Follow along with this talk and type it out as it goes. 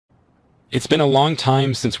It's been a long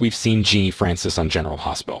time since we've seen Genie Francis on General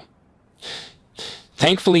Hospital.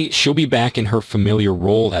 Thankfully, she'll be back in her familiar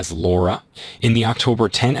role as Laura in the October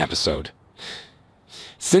 10 episode.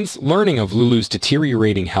 Since learning of Lulu's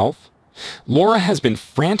deteriorating health, Laura has been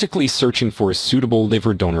frantically searching for a suitable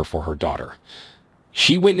liver donor for her daughter.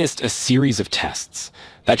 She witnessed a series of tests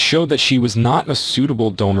that showed that she was not a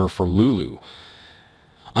suitable donor for Lulu.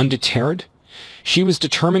 Undeterred, she was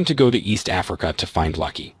determined to go to East Africa to find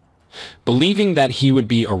Lucky, believing that he would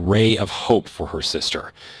be a ray of hope for her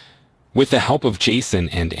sister. With the help of Jason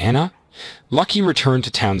and Anna, Lucky returned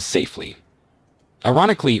to town safely.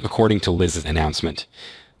 Ironically, according to Liz's announcement,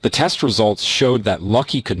 the test results showed that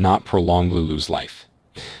Lucky could not prolong Lulu's life.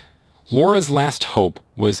 Laura's last hope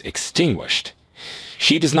was extinguished.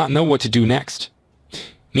 She does not know what to do next.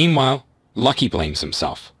 Meanwhile, Lucky blames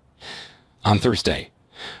himself. On Thursday,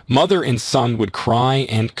 mother and son would cry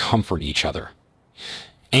and comfort each other.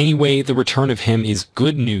 Anyway, the return of him is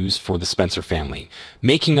good news for the Spencer family,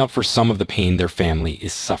 making up for some of the pain their family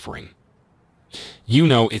is suffering. You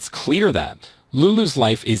know, it's clear that Lulu's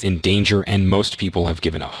life is in danger and most people have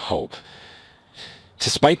given up hope.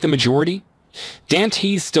 Despite the majority,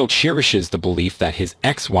 Dante still cherishes the belief that his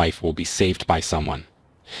ex-wife will be saved by someone.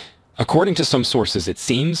 According to some sources, it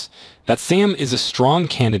seems that Sam is a strong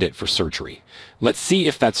candidate for surgery. Let's see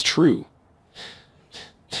if that's true.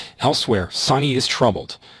 Elsewhere, Sonny is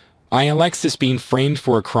troubled by Alexis being framed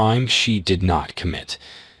for a crime she did not commit.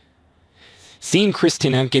 Seeing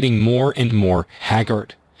Christina getting more and more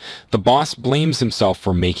haggard, the boss blames himself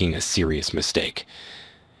for making a serious mistake.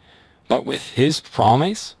 But with his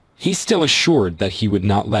promise, he's still assured that he would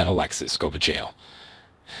not let Alexis go to jail.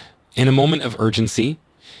 In a moment of urgency,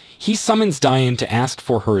 he summons Diane to ask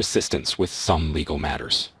for her assistance with some legal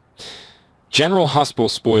matters. General Hospital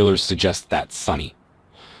spoilers suggest that Sonny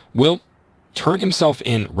will turn himself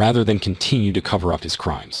in rather than continue to cover up his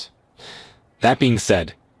crimes. That being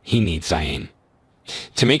said, he needs Diane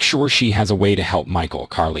to make sure she has a way to help Michael,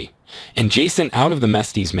 Carly, and Jason out of the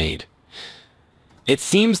mess he's made. It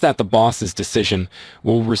seems that the boss's decision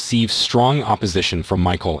will receive strong opposition from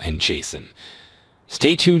Michael and Jason.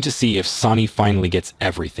 Stay tuned to see if Sonny finally gets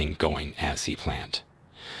everything going as he planned.